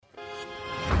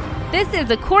This is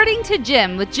According to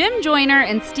Jim with Jim Joyner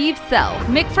and Steve Sell,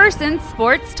 McPherson's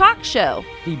sports talk show.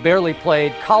 He barely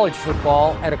played college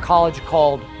football at a college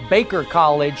called Baker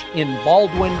College in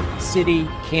Baldwin City,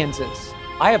 Kansas.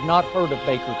 I have not heard of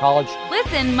Baker College.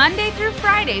 Listen Monday through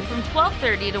Friday from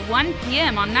 12:30 to 1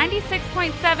 p.m. on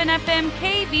 96.7 FM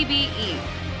KBBE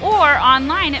or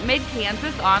online at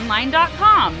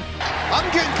midkansasonline.com. I'm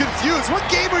getting confused. What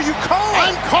game are you calling?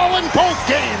 I'm calling both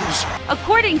games.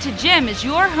 According to Jim is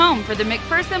your home for the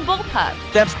McPherson Bullpups.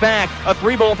 Steps back, a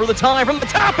 3-ball for the tie from the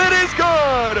top. It is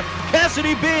good.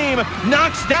 Cassidy Beam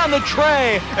knocks down the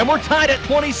tray, and we're tied at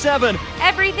 27.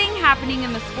 Everything happening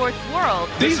in the sports world.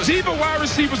 These diva wide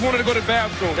receivers wanted to go to the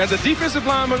bathroom. As a defensive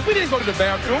lineman, we didn't go to the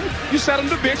bathroom. You sat on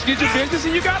the bench, did your business,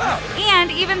 and you got up. And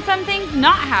even some things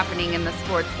not happening in the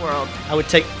sports world. I would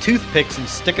take toothpicks and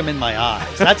stick them in my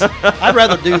eyes. I'd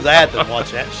rather do that than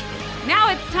watch that show. Now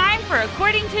it's time for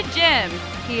According to Jim.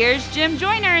 Here's Jim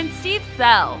Joyner and Steve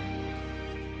Sell.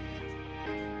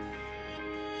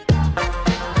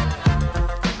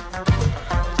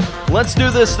 Let's do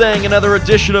this thing. Another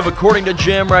edition of According to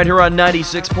Jim right here on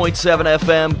 96.7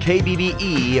 FM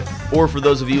KBBE, or for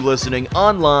those of you listening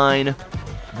online,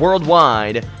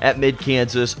 worldwide at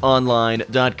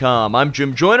midkansasonline.com. I'm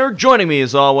Jim Joyner. Joining me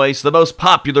as always, the most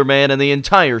popular man in the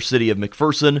entire city of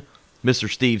McPherson, Mr.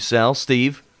 Steve Sell.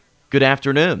 Steve, good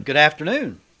afternoon. Good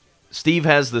afternoon. Steve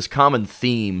has this common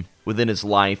theme within his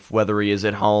life, whether he is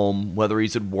at home, whether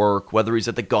he's at work, whether he's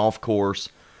at the golf course.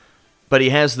 But he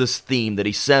has this theme that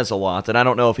he says a lot, and I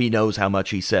don't know if he knows how much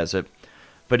he says it,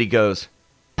 but he goes,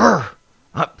 "Brr,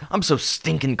 I'm so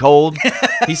stinking cold."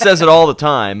 He says it all the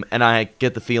time, and I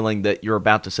get the feeling that you're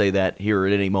about to say that here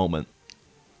at any moment.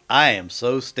 I am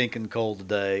so stinking cold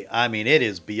today. I mean, it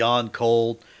is beyond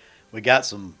cold. We got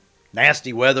some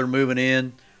nasty weather moving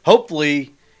in.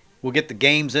 Hopefully, we'll get the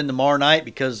games in tomorrow night,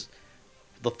 because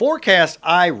the forecast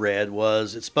I read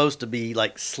was it's supposed to be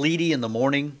like sleety in the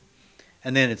morning,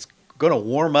 and then it's going to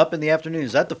warm up in the afternoon.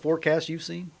 Is that the forecast you've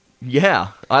seen? Yeah,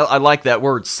 I like that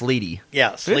word, sleety.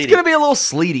 Yeah, sleety. It's going to be a little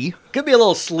sleety. Could be a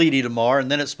little sleety tomorrow,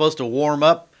 and then it's supposed to warm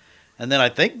up. And then I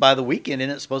think by the weekend,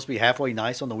 and it's supposed to be halfway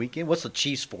nice on the weekend. What's the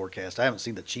Chiefs forecast? I haven't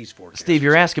seen the Chiefs forecast. Steve,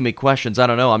 you're asking me questions. I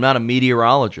don't know. I'm not a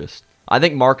meteorologist. I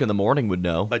think Mark in the morning would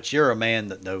know. But you're a man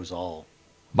that knows all.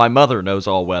 My mother knows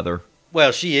all weather.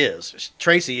 Well, she is.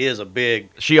 Tracy is a big...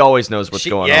 She always knows what's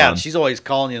going on. Yeah, she's always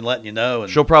calling you and letting you know.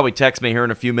 And she'll probably text me here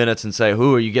in a few minutes and say,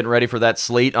 "Who are you getting ready for that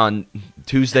sleet on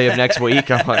Tuesday of next week?"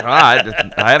 I'm like,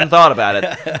 I haven't thought about it.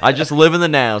 I just live in the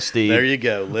now, Steve. There you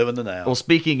go, live in the now. Well,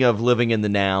 speaking of living in the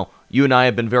now, you and I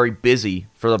have been very busy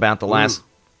for about the last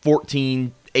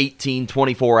 14, 18,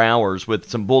 24 hours with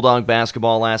some Bulldog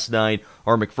basketball last night,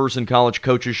 our McPherson College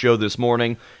coaches show this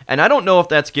morning, and I don't know if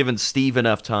that's given Steve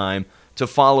enough time to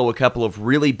follow a couple of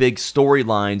really big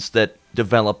storylines that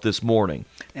developed this morning.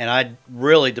 And I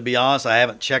really, to be honest, I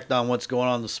haven't checked on what's going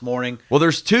on this morning. Well,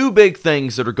 there's two big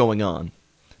things that are going on.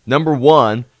 Number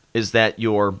one is that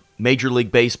your Major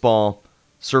League Baseball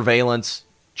surveillance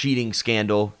cheating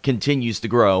scandal continues to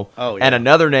grow. Oh, yeah. And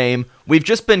another name, we've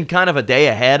just been kind of a day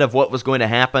ahead of what was going to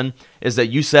happen, is that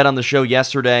you said on the show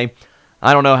yesterday,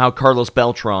 I don't know how Carlos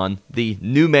Beltran, the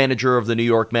new manager of the New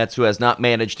York Mets, who has not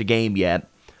managed a game yet,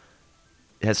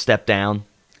 has stepped down.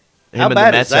 Him and the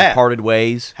Mets have parted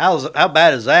ways. How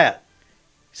bad is that?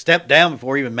 Stepped down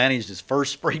before he even managed his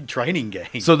first spring training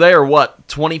game. So they are,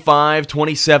 25,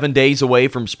 27 days away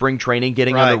from spring training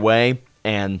getting underway,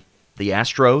 and the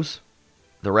Astros,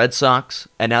 the Red Sox,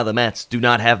 and now the Mets do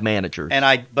not have managers.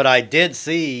 But I did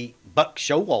see Buck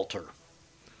Showalter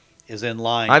is in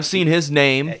line. I've seen his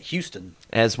name at Houston,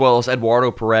 as well as Eduardo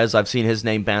Perez. I've seen his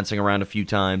name bouncing around a few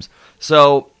times.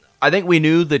 So I think we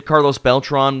knew that Carlos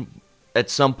Beltran at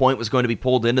some point was going to be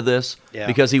pulled into this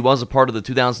because he was a part of the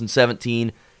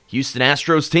 2017 Houston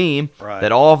Astros team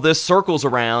that all of this circles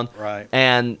around. Right.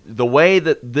 And the way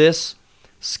that this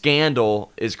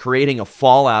scandal is creating a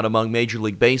fallout among Major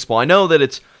League Baseball, I know that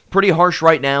it's pretty harsh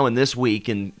right now in this week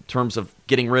in terms of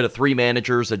getting rid of 3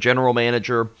 managers, a general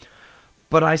manager,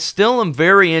 but I still am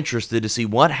very interested to see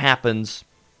what happens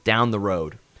down the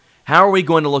road. How are we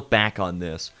going to look back on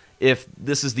this? If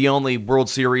this is the only World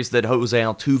Series that Jose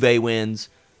Altuve wins,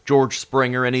 George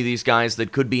Springer, any of these guys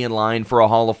that could be in line for a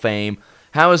Hall of Fame,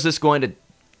 how is this going to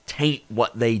taint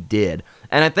what they did?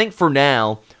 And I think for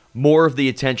now, more of the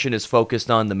attention is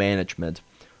focused on the management.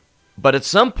 But at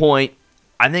some point,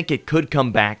 I think it could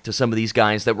come back to some of these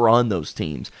guys that were on those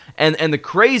teams. And the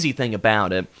crazy thing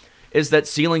about it is that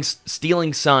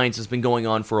stealing signs has been going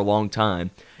on for a long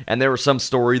time. And there was some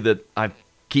story that I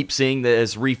keep seeing that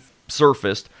has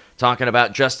resurfaced talking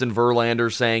about Justin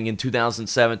Verlander saying in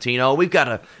 2017, "Oh, we've got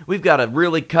to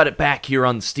really cut it back here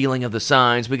on the stealing of the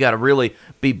signs. We got to really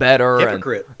be better."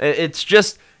 Hypocrite. And it's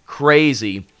just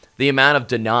crazy the amount of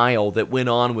denial that went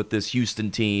on with this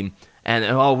Houston team.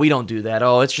 And we don't do that.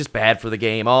 Oh, it's just bad for the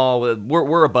game. Oh,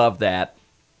 we're above that.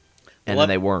 And then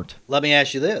they weren't. Let me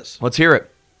ask you this. Let's hear it.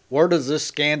 Where does this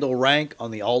scandal rank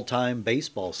on the all-time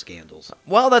baseball scandals?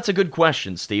 Well, that's a good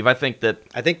question, Steve. I think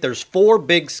there's 4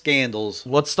 big scandals.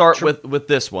 Let's start with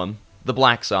this one. The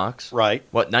Black Sox. Right.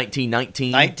 What,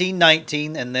 1919?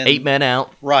 1919, and then 8 men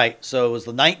out. Right. So it was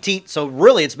the 19th. So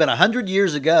really, it's been 100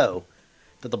 years ago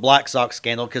that the Black Sox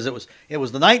scandal, because it was the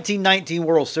 1919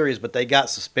 World Series, but they got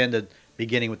suspended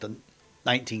beginning with the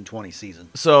 1920 season.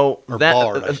 So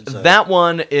barred, that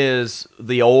one is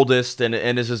the oldest and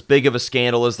is as big of a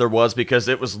scandal as there was, because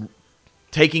it was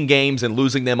taking games and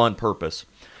losing them on purpose.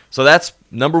 So that's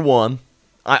number one.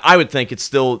 I would think it's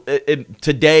still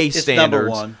today's standards. Number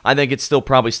one. I think it's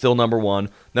probably still number one.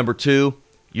 Number two,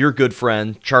 your good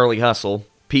friend Charlie Hustle,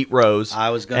 Pete Rose,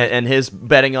 and his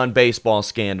betting on baseball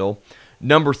scandal.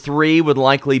 Number 3 would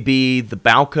likely be the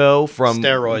Balco from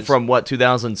steroids. From what,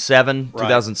 2007, right.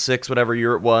 2006, whatever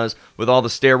year it was, with all the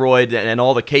steroid and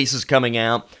all the cases coming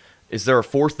out. Is there a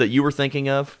fourth that you were thinking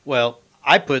of? Well,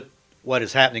 I put what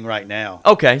is happening right now.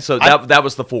 Okay, so that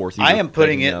was the fourth. I am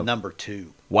putting it number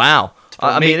 2. Wow.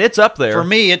 I mean, it's up there. For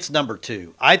me, it's number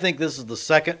 2. I think this is the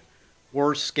second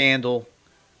worst scandal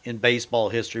in baseball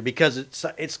history because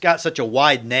it's got such a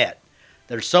wide net.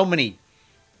 There's so many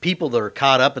people that are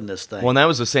caught up in this thing. Well, and that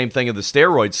was the same thing of the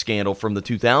steroid scandal from the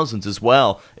 2000s as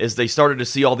well, as they started to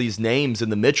see all these names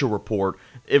in the Mitchell report.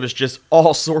 It was just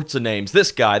all sorts of names.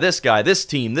 This guy, this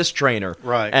team, this trainer.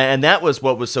 Right. And that was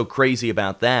what was so crazy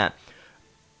about that.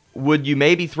 Would you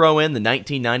maybe throw in the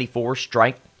 1994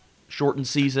 strike-shortened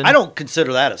season? I don't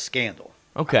consider that a scandal.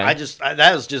 Okay.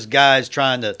 That was just guys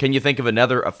trying to... Can you think of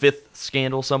a fifth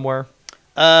scandal somewhere?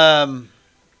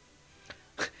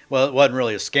 Well, it wasn't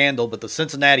really a scandal, but the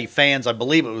Cincinnati fans, I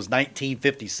believe it was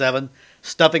 1957,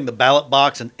 stuffing the ballot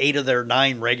box, and 8 of their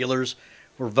 9 regulars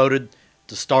were voted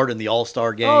to start in the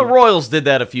All-Star game. Oh, Royals did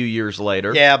that a few years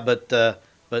later. Yeah, but they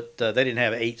didn't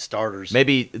have 8 starters.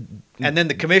 Maybe. And then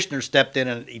the commissioner stepped in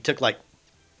and he took like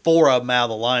 4 of them out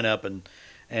of the lineup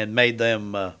and made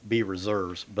them be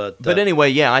reserves. But anyway,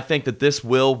 yeah, I think that this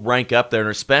will rank up there,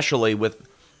 and especially with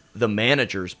the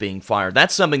managers being fired.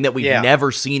 That's something that we've never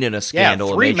seen in a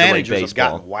scandal in Major League Baseball. 3 managers have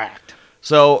gotten whacked.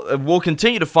 So we'll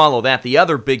continue to follow that. The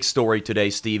other big story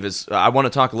today, Steve, is I want to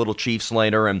talk a little Chiefs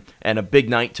later and a big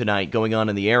night tonight going on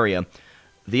in the area.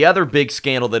 The other big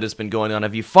scandal that has been going on,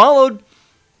 have you followed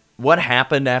what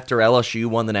happened after LSU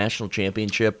won the national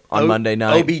championship on Monday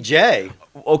night? OBJ.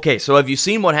 Okay, so have you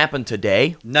seen what happened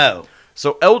today? No.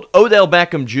 So Odell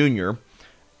Beckham Jr.,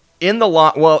 in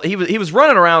the he was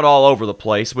running around all over the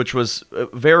place, which was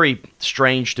very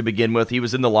strange to begin with. He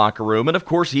was in the locker room, and of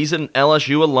course, he's an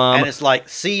LSU alum. And it's like,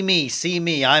 see me.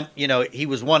 He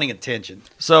was wanting attention.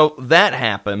 So that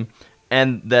happened,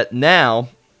 and that now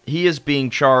he is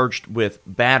being charged with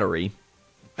battery.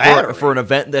 For an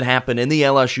event that happened in the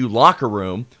LSU locker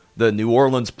room. The New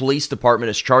Orleans Police Department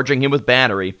is charging him with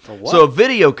battery. For what? So a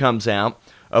video comes out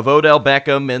of Odell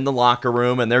Beckham in the locker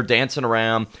room, and they're dancing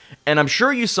around. And I'm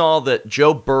sure you saw that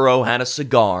Joe Burrow had a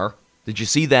cigar. Did you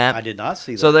see that? I did not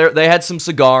see that. So they had some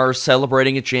cigars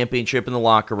celebrating a championship in the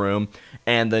locker room,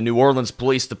 and the New Orleans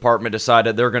Police Department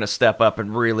decided they're going to step up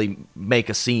and really make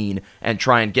a scene and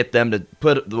try and get them to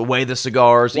put away the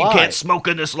cigars. Why? You can't smoke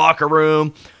in this locker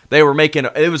room. They were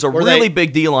it was a really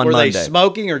big deal on Monday. Were they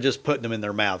smoking or just putting them in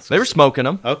their mouths? They were smoking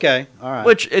them. Okay, all right.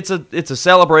 Which it's a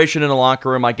celebration in a locker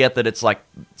room. I get that it's like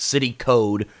city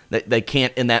code that they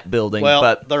can't in that building. Well,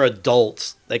 but they're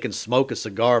adults. They can smoke a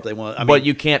cigar if they want. But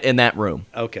you can't in that room.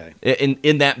 Okay.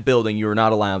 In that building, you're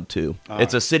not allowed to.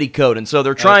 It's a city code, and so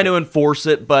they're trying to enforce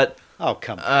it, but oh,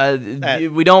 come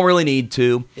on. We don't really need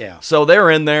to. Yeah. So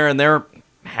they're in there, and they're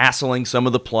hassling some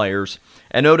of the players.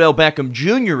 And Odell Beckham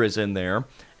Jr. is in there.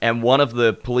 And one of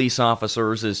the police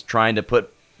officers is trying to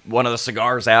put one of the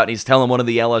cigars out, and he's telling one of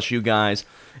the LSU guys.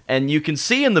 And you can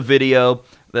see in the video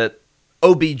that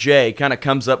OBJ kind of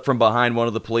comes up from behind one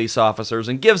of the police officers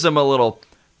and gives him a little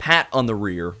pat on the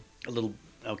rear. Love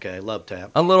tap.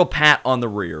 A little pat on the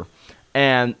rear.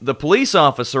 And the police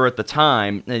officer at the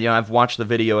time, and I've watched the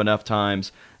video enough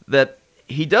times, that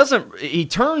he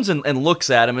turns and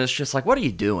looks at him, and it's just like, what are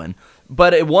you doing?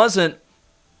 But it wasn't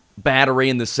battery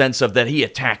in the sense of that he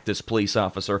attacked this police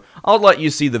officer. I'll let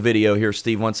you see the video here,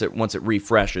 Steve, once it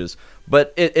refreshes.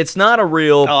 But it's not a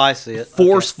real I see it.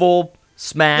 Forceful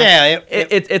smack. Yeah,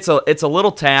 it's a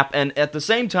little tap, and at the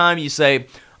same time you say,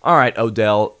 all right,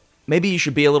 Odell, maybe you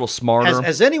should be a little smarter.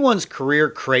 Has anyone's career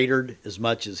cratered as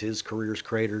much as his career's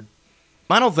cratered?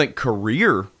 I don't think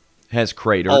career has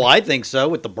cratered. Oh, I think so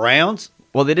with the Browns.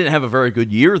 Well, they didn't have a very good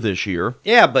year this year.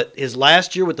 Yeah, but his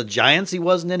last year with the Giants, he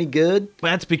wasn't any good.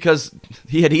 That's because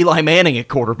he had Eli Manning at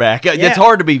quarterback. Yeah. It's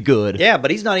hard to be good. Yeah, but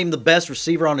he's not even the best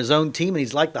receiver on his own team, and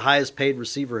he's like the highest paid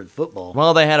receiver in football.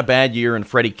 Well, they had a bad year, and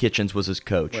Freddie Kitchens was his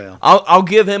coach. Well. I'll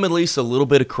give him at least a little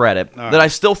bit of credit. All right. That I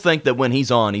still think that when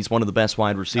he's on, he's one of the best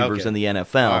wide receivers Okay. in the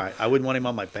NFL. All right, I wouldn't want him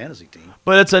on my fantasy team.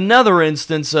 But it's another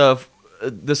instance of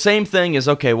the same thing is,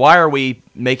 okay, why are we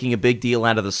making a big deal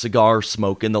out of the cigar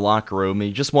smoke in the locker room?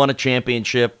 You just won a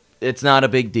championship. It's not a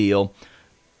big deal.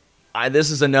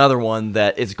 This is another one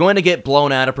that is going to get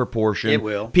blown out of proportion. It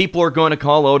will. People are going to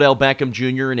call Odell Beckham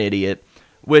Jr. an idiot,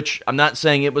 which I'm not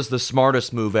saying it was the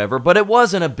smartest move ever, but it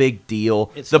wasn't a big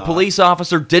deal. It's the not. police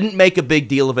officer didn't make a big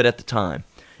deal of it at the time.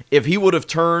 If he would have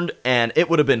turned and it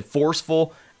would have been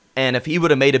forceful, and if he would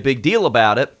have made a big deal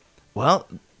about it, well,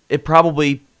 it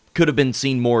probably could have been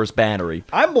seen more as battery.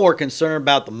 I'm more concerned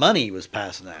about the money he was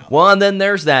passing out. Well, and then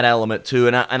there's that element too,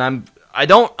 and I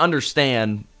don't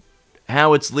understand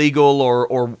how it's legal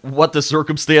or what the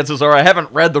circumstances are. I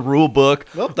haven't read the rule book.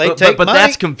 Well, they but, take but money.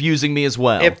 that's confusing me as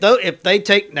well. If they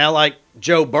take now, like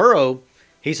Joe Burrow,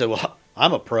 he said, "Well,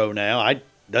 I'm a pro now. It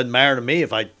doesn't matter to me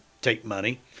if I take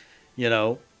money,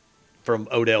 from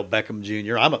Odell Beckham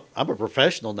Jr. I'm a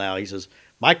professional now." He says,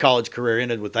 "My college career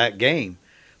ended with that game."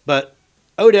 But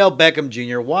Odell Beckham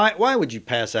Jr., why would you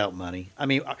pass out money? I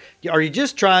mean, are you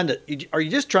just trying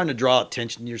to draw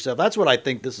attention to yourself? That's what I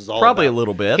think this is all Probably about. a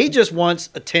little bit. He just wants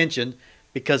attention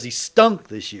because he stunk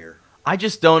this year. I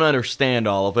just don't understand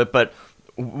all of it, but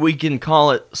we can call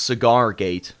it Cigar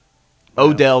Gate,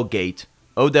 Odell Gate,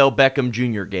 Odell Beckham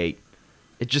Jr. Gate.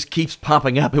 It just keeps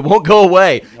popping up. It won't go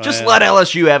away. Just let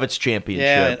LSU have its championship.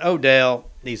 Yeah, and Odell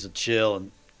needs to chill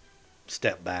and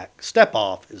step back. Step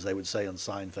off, as they would say on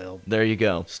Seinfeld. There you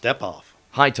go. Step off.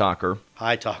 High talker,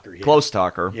 High talker. Yeah. close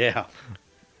talker, Yeah.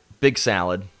 big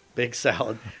salad. Big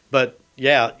salad. But,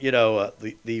 yeah,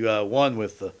 the one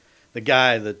with the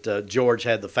guy that George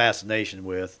had the fascination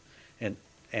with, and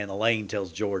Elaine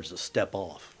tells George to step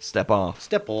off. Step off.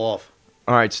 Step off.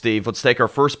 All right, Steve, let's take our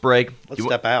first break. Let's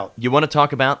step out. You want to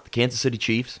talk about the Kansas City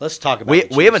Chiefs? Let's talk about We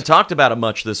the haven't Chiefs. talked about it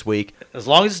much this week. As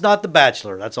long as it's not The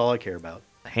Bachelor, that's all I care about.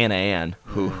 Hannah Ann,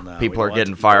 who No, we people don't are want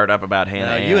getting to. fired up about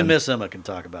Hannah Ann. You and Miss Emma can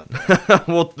talk about that.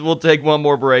 we'll take one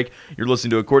more break. You're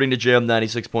listening to According to Jim,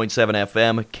 96.7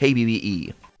 FM,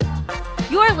 KBBE.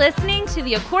 You're listening to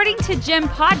the According to Jim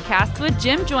podcast with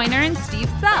Jim Joyner and Steve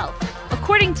Self.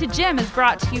 According to Jim is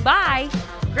brought to you by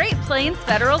Great Plains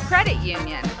Federal Credit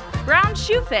Union, Brown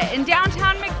Shoe Fit in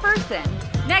downtown McPherson,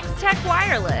 Next Tech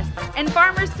Wireless, and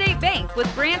Farmers State Bank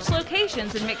with branch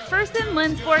locations in McPherson,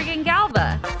 Lindsborg, and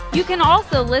Galva. You can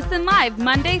also listen live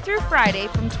Monday through Friday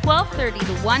from 12:30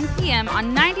 to 1 p.m.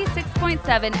 on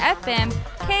 96.7 FM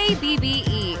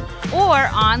KBBE or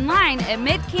online at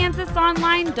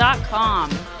midkansasonline.com.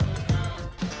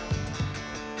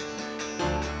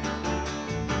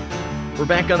 We're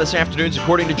back on this afternoon's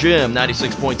According to Jim,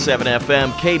 96.7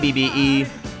 FM, KBBE.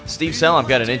 Steve Sell, I've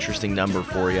got an interesting number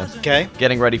for you. Okay.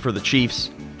 Getting ready for the Chiefs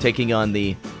taking on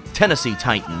the Tennessee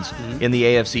Titans in the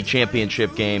AFC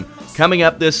Championship game. Coming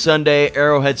up this Sunday,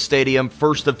 Arrowhead Stadium,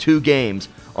 first of two games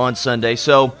on Sunday.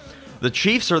 So the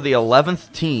Chiefs are the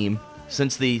 11th team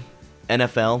since the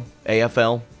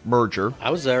NFL-AFL merger.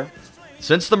 I was there.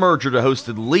 Since the merger to host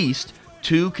at least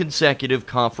two consecutive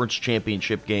conference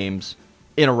championship games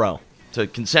in a row, to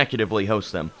consecutively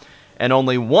host them. And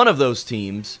only one of those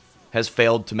teams has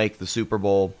failed to make the Super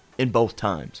Bowl in both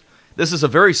times. This is a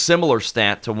very similar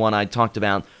stat to one I talked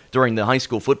about during the high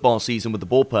school football season with the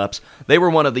Bullpups. They were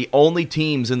one of the only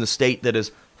teams in the state that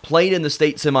has played in the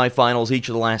state semifinals each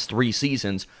of the last 3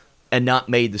 seasons and not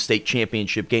made the state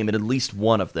championship game in at least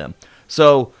one of them.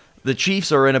 So the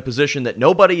Chiefs are in a position that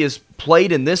nobody has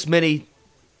played in this many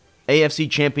AFC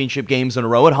championship games in a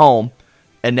row at home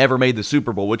and never made the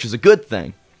Super Bowl, which is a good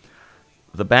thing.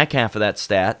 The back half of that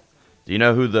stat, do you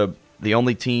know who the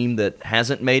only team that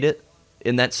hasn't made it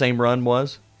in that same run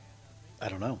was? I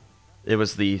don't know. It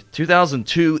was the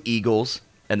 2002 Eagles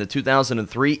and the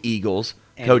 2003 Eagles,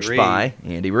 Andy coached Reid. by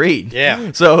Andy Reid.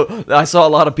 Yeah. So I saw a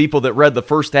lot of people that read the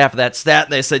first half of that stat,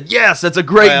 and they said, yes, that's a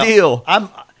great Well, deal.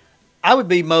 I would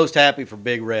be most happy for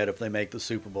Big Red if they make the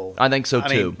Super Bowl. I think so, I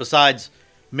too. mean, besides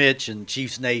Mitch and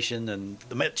Chiefs Nation and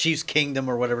the Chiefs Kingdom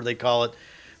or whatever they call it.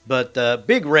 But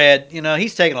Big Red,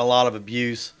 he's taken a lot of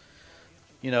abuse,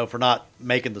 for not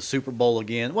making the Super Bowl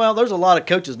again. Well, there's a lot of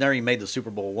coaches never even made the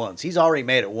Super Bowl once. He's already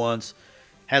made it once,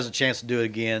 has a chance to do it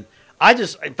again.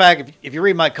 In fact, if you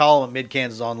read my column at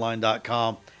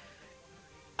midkansasonline.com,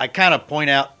 I kind of point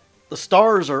out the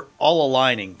stars are all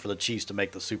aligning for the Chiefs to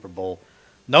make the Super Bowl.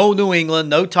 No New England,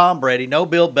 no Tom Brady, no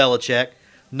Bill Belichick,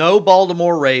 no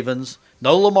Baltimore Ravens,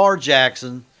 no Lamar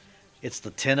Jackson. It's the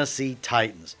Tennessee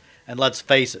Titans. And let's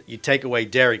face it, you take away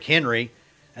Derrick Henry,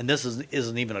 and this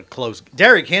isn't even a close.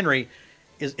 Derrick Henry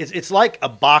it's like a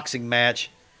boxing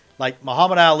match, like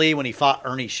Muhammad Ali when he fought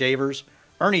Ernie Shavers.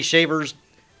 Ernie Shavers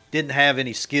didn't have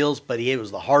any skills, but he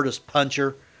was the hardest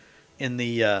puncher in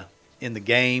the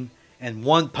game, and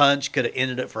one punch could have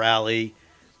ended it for Ali,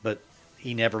 but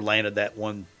he never landed that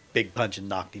one big punch and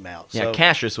knocked him out. Yeah, So,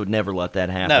 Cassius would never let that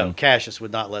happen. no, Cassius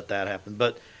would not let that happen.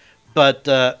 But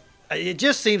it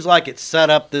just seems like it's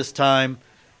set up this time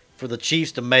for the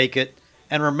Chiefs to make it.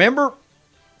 And remember,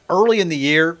 early in the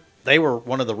year, they were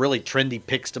one of the really trendy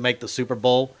picks to make the Super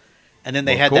Bowl, and then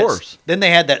they Well, of had course.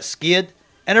 that skid,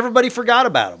 and everybody forgot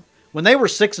about them. When they were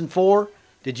 6-4,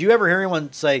 did you ever hear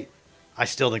anyone say, "I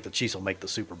still think the Chiefs will make the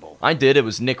Super Bowl"? I did. It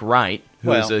was Nick Wright,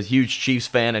 who is Well- a huge Chiefs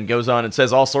fan and goes on and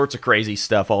says all sorts of crazy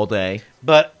stuff all day.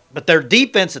 But their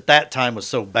defense at that time was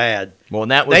so bad. Well,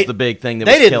 and that was the big thing that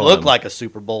they was didn't killing look them. like a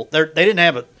Super Bowl. They didn't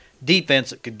have a defense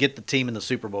that could get the team in the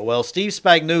Super Bowl. Well, Steve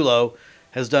Spagnuolo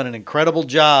has done an incredible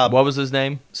job. What was his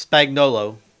name?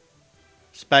 Spagnuolo,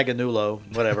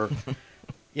 whatever.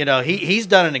 He's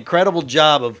done an incredible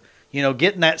job of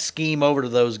getting that scheme over to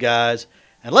those guys.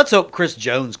 And let's hope Chris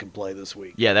Jones can play this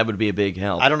week. Yeah, that would be a big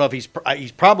help. I don't know if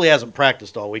he probably hasn't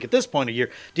practiced all week. At this point of year,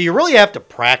 do you really have to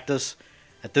practice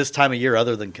at this time of year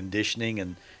other than conditioning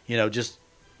and just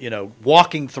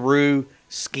walking through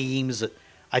schemes?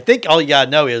 I think all you got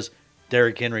to know is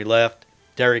Derrick Henry left,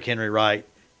 Derrick Henry right,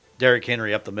 Derrick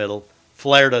Henry up the middle,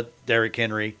 flare to Derrick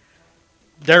Henry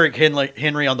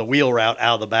on the wheel route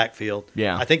out of the backfield.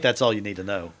 Yeah. I think that's all you need to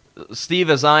know. Steve,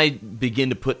 as I begin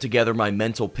to put together my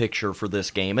mental picture for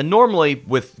this game, and normally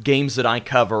with games that I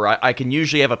cover, I can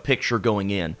usually have a picture going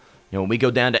in. When we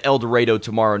go down to El Dorado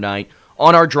tomorrow night,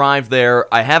 on our drive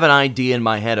there, I have an idea in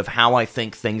my head of how I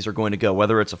think things are going to go,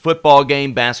 whether it's a football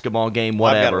game, basketball game,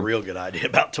 whatever. I've got a real good idea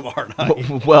about tomorrow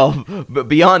night. Well, but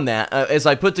beyond that, as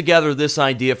I put together this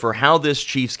idea for how this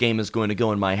Chiefs game is going to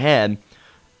go in my head,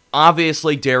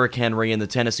 obviously Derrick Henry and the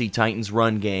Tennessee Titans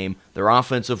run game, their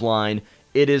offensive line,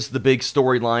 it is the big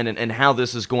storyline and how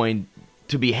this is going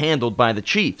to be handled by the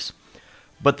Chiefs.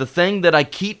 But the thing that I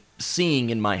keep seeing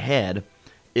in my head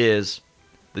is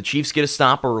the Chiefs get a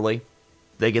stop early,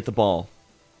 they get the ball,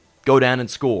 go down and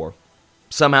score,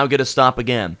 somehow get a stop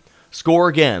again, score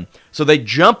again. So they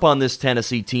jump on this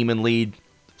Tennessee team and lead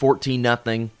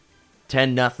 14-0,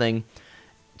 10-0,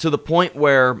 to the point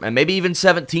where, and maybe even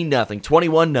 17-0,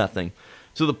 21-0,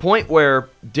 to the point where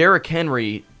Derrick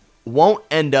Henry won't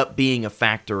end up being a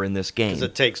factor in this game. Because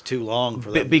it takes too long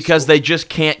for them Because to score. they just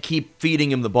can't keep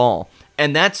feeding him the ball.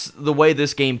 And that's the way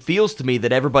this game feels to me,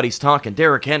 that everybody's talking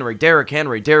Derrick Henry, Derrick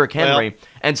Henry, Derrick Henry. Well,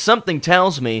 and something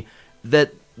tells me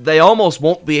that they almost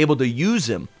won't be able to use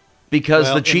him because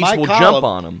Well, the in Chiefs my will column- jump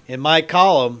on him. In my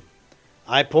column,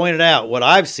 I pointed out what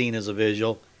I've seen as a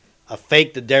visual, a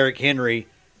fake to Derrick Henry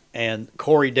and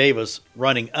Corey Davis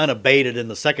running unabated in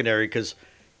the secondary because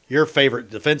your favorite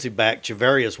defensive back,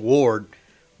 Chavarius Ward,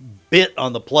 bit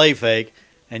on the play fake,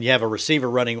 and you have a receiver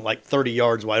running like 30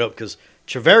 yards wide open because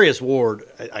Chavarius Ward,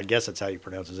 I guess that's how you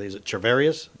pronounce his name. Is it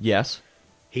Chavarius? Yes.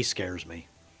 He scares me.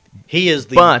 He is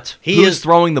the But he who's is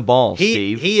throwing the ball,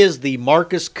 Steve? He is the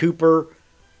Marcus Cooper,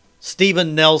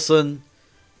 Steven Nelson,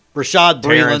 Rashad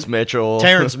Breeland,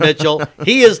 Terrence Mitchell.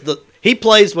 He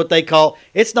plays what they call,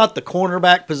 it's not the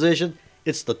cornerback position,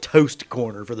 it's the toast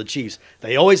corner for the Chiefs.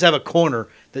 They always have a corner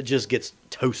that just gets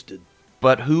toasted.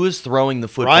 But who is throwing the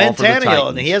football Ryan for the Tannehill, Titans?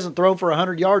 and he hasn't thrown for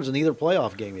 100 yards in either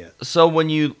playoff game yet. So when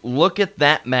you look at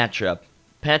that matchup,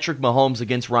 Patrick Mahomes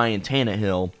against Ryan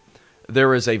Tannehill,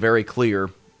 there is a very clear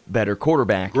better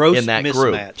quarterback Gross in that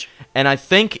group. mismatch. And I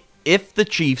think if the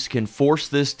Chiefs can force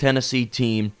this Tennessee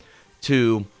team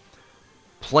to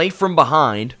play from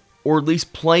behind, or at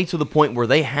least play to the point where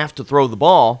they have to throw the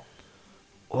ball,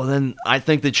 well, then I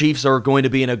think the Chiefs are going to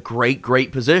be in a great,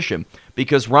 great position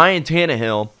because Ryan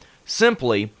Tannehill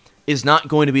simply is not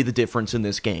going to be the difference in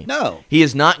this game. No. He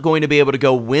is not going to be able to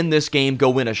go win this game, go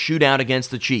win a shootout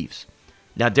against the Chiefs.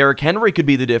 Now, Derrick Henry could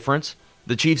be the difference.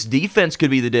 The Chiefs' defense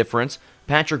could be the difference.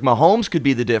 Patrick Mahomes could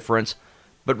be the difference.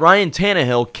 But Ryan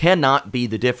Tannehill cannot be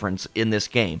the difference in this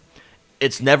game.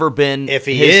 It's never been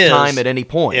his time at any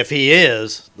point. If he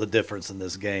is the difference in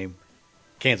this game,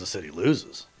 Kansas City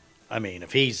loses. I mean,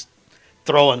 if he's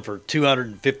throwing for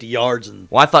 250 yards and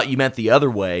Well, I thought you meant the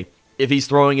other way. If he's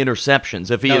throwing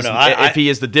interceptions, if he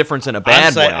is the difference in a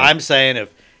bad way. I'm saying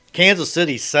if Kansas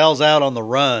City sells out on the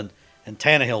run and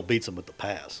Tannehill beats them with the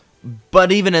pass.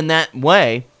 But even in that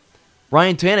way,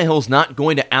 Ryan Tannehill's not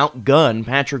going to outgun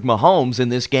Patrick Mahomes in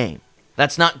this game.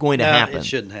 That's not going to happen. It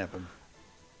shouldn't happen.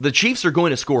 The Chiefs are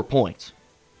going to score points.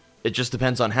 It just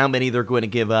depends on how many they're going to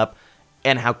give up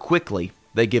and how quickly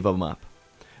they give them up.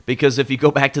 Because if you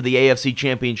go back to the AFC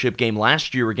Championship game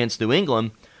last year against New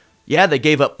England, yeah, they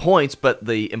gave up points, but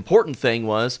the important thing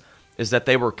is that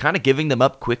they were kind of giving them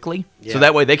up quickly, so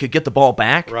that way they could get the ball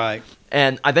back. Right.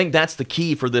 And I think that's the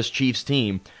key for this Chiefs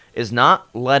team, is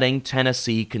not letting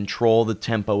Tennessee control the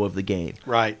tempo of the game.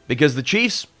 Right. Because the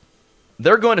Chiefs,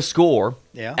 they're going to score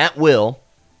at will.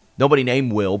 Nobody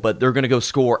named Will, but they're going to go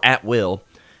score at will.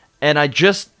 And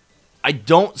I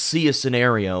don't see a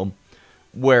scenario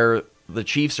where the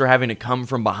Chiefs are having to come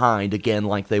from behind again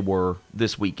like they were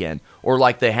this weekend, or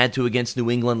like they had to against New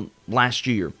England last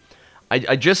year.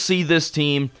 I just see this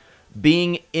team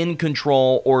being in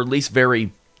control, or at least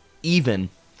very even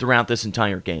throughout this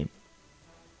entire game.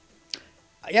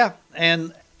 Yeah,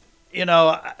 and,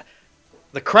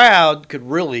 the crowd could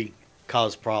really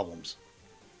cause problems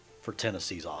for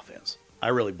Tennessee's offense. I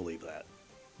really believe that.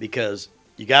 Because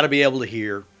you got to be able to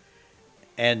hear.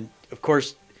 And, of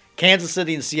course, Kansas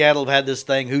City and Seattle have had this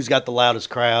thing, who's got the loudest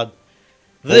crowd.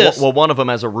 Well, one of them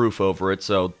has a roof over it,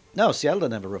 so... No, Seattle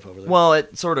doesn't have a roof over there. Well,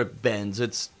 it sort of bends.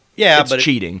 It's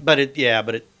cheating.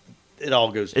 It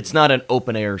all goes... It's not an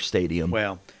open-air stadium.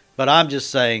 Well, but I'm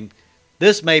just saying,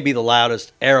 this may be the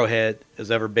loudest Arrowhead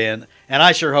has ever been. And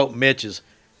I sure hope Mitch has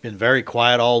been very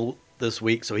quiet all this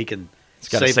week so he can... He's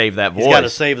got to save that voice. He's got to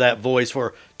save that voice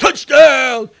for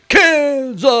touchdown,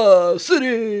 Kansas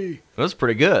City. That was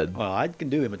pretty good. Well, I can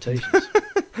do imitations.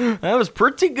 That was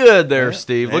pretty good there,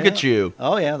 Steve. Look at you.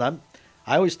 Oh, yeah.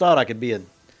 I always thought I could be an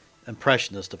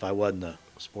impressionist if I wasn't a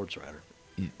sports writer.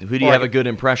 Who do you have a good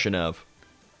impression of?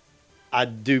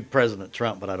 I'd do President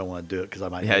Trump, but I don't want to do it because I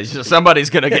might. Yeah, somebody's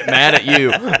going to get mad at you.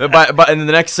 But in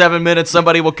the next 7 minutes,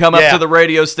 somebody will come up to the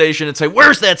radio station and say,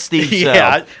 "Where's that Steve Self?"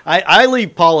 Yeah, I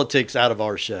leave politics out of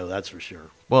our show, that's for sure.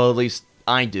 Well, at least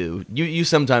I do. You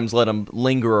sometimes let them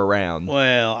linger around.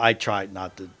 Well, I try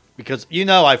not to, because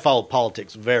I follow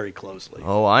politics very closely.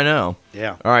 Oh, I know.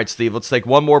 Yeah. All right, Steve, let's take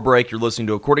one more break. You're listening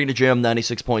to According to Jim,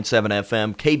 96.7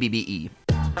 FM, KBBE.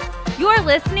 You're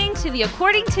listening to the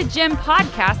According to Jim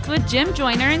podcast with Jim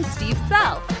Joyner and Steve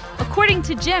Self. According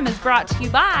to Jim is brought to you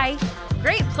by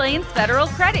Great Plains Federal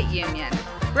Credit Union,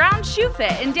 Brown Shoe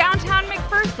Fit in downtown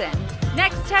McPherson,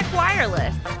 Next Tech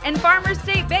Wireless, and Farmers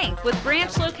State Bank with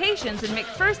branch locations in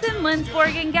McPherson,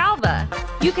 Lindsborg, and Galva.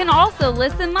 You can also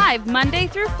listen live Monday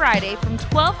through Friday from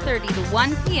 12:30 to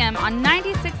 1 p.m. on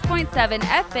 96.7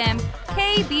 FM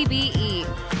KBBE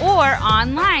or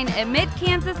online at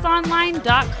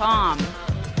midkansasonline.com.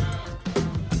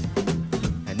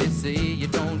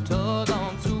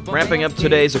 Wrapping up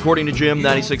today's According to Jim,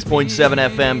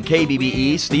 96.7 FM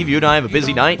KBBE. Steve, you and I have a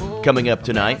busy night coming up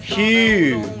tonight.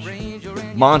 Huge.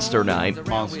 Monster night.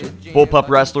 Monster. Bullpup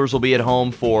Wrestlers will be at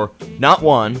home for not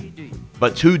one,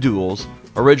 but two duels.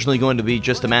 Originally going to be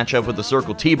just a matchup with the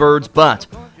Circle T-Birds, but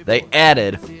they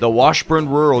added the Washburn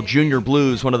Rural Junior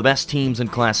Blues, one of the best teams in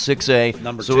Class 6A.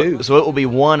 Number two. So it will be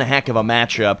one heck of a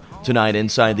matchup tonight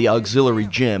inside the auxiliary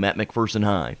gym at McPherson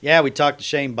High. Yeah, we talked to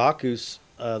Shane Bacchus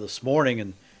this morning,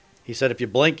 and he said if you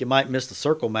blink, you might miss the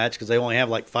Circle match because they only have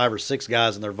like 5 or 6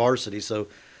 guys in their varsity. So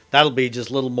that'll be just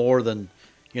a little more than,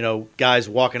 guys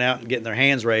walking out and getting their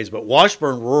hands raised. But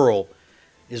Washburn Rural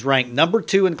is ranked number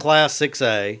 2 in Class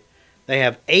 6A. They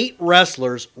have 8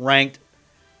 wrestlers ranked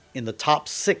in the top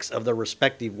 6 of their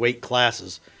respective weight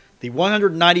classes. The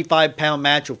 195-pound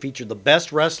match will feature the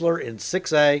best wrestler in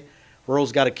 6A.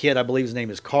 Rural's got a kid, I believe his name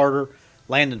is Carter.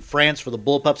 Landon France for the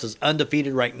Bullpups is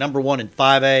undefeated, ranked number 1 in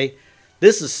 5A.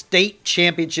 This is state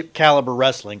championship caliber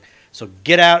wrestling, so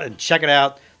get out and check it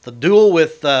out. The duel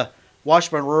with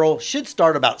Washburn Rural should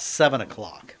start about 7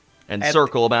 o'clock. And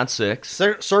Circle about 6.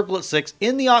 Circle at 6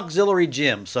 in the auxiliary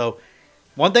gym. So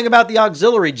one thing about the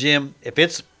auxiliary gym, if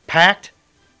it's packed,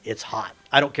 it's hot.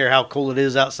 I don't care how cold it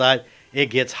is outside. It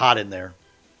gets hot in there.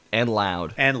 And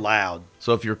loud.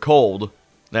 So if you're cold,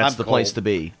 that's the cold. place to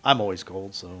be. I'm always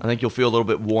cold, so I think you'll feel a little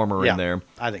bit warmer in there.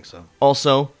 I think so.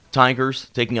 Also, Tigers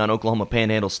taking on Oklahoma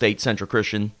Panhandle State Central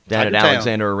Christian down at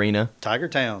Alexander Arena. Tiger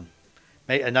Town.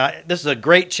 And this is a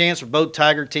great chance for both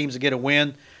Tiger teams to get a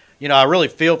win. I really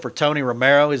feel for Tony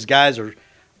Romero. His guys are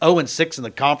 0-6 in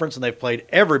the conference, and they've played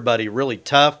everybody really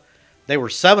tough. They were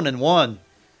 7-1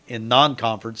 in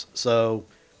non-conference, so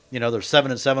they're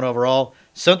 7-7 overall.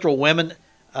 Central women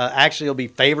actually will be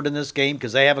favored in this game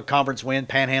because they have a conference win.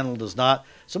 Panhandle does not,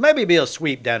 so maybe it'll be a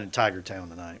sweep down in Tiger Town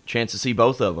tonight. Chance to see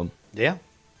both of them. Yeah.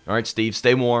 All right, Steve,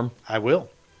 stay warm. I will.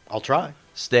 I'll try.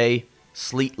 Stay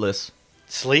sleetless.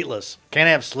 Sleetless. Can't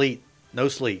have sleet. No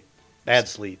sleet. Add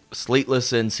sleet.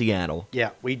 Sleetless in Seattle.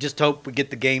 Yeah, we just hope we get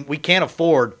the game. We can't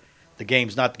afford the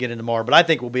games not to get in tomorrow, but I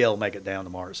think we'll be able to make it down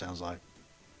tomorrow, it sounds like,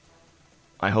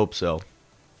 I hope so.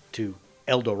 to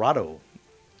El Dorado.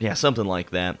 Yeah, something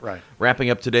like that. Right. Wrapping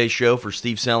up today's show for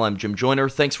Steve Sell, I'm Jim Joyner.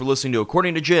 Thanks for listening to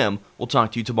According to Jim. We'll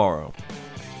talk to you tomorrow.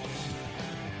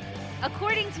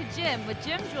 According to Jim with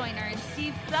Jim Joyner and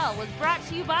Steve Sell was brought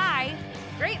to you by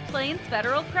Great Plains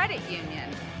Federal Credit Union,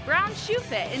 Brown Shoe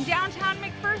Fit in downtown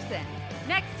McPherson,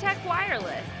 Next Tech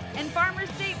Wireless, and Farmers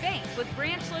State Bank with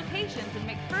branch locations in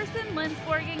McPherson,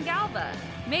 Lindsborg, and Galva.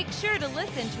 Make sure to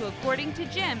listen to According to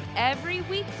Jim every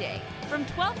weekday from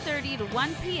 12:30 to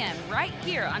 1 p.m. right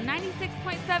here on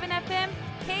 96.7 FM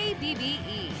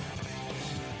KBBE.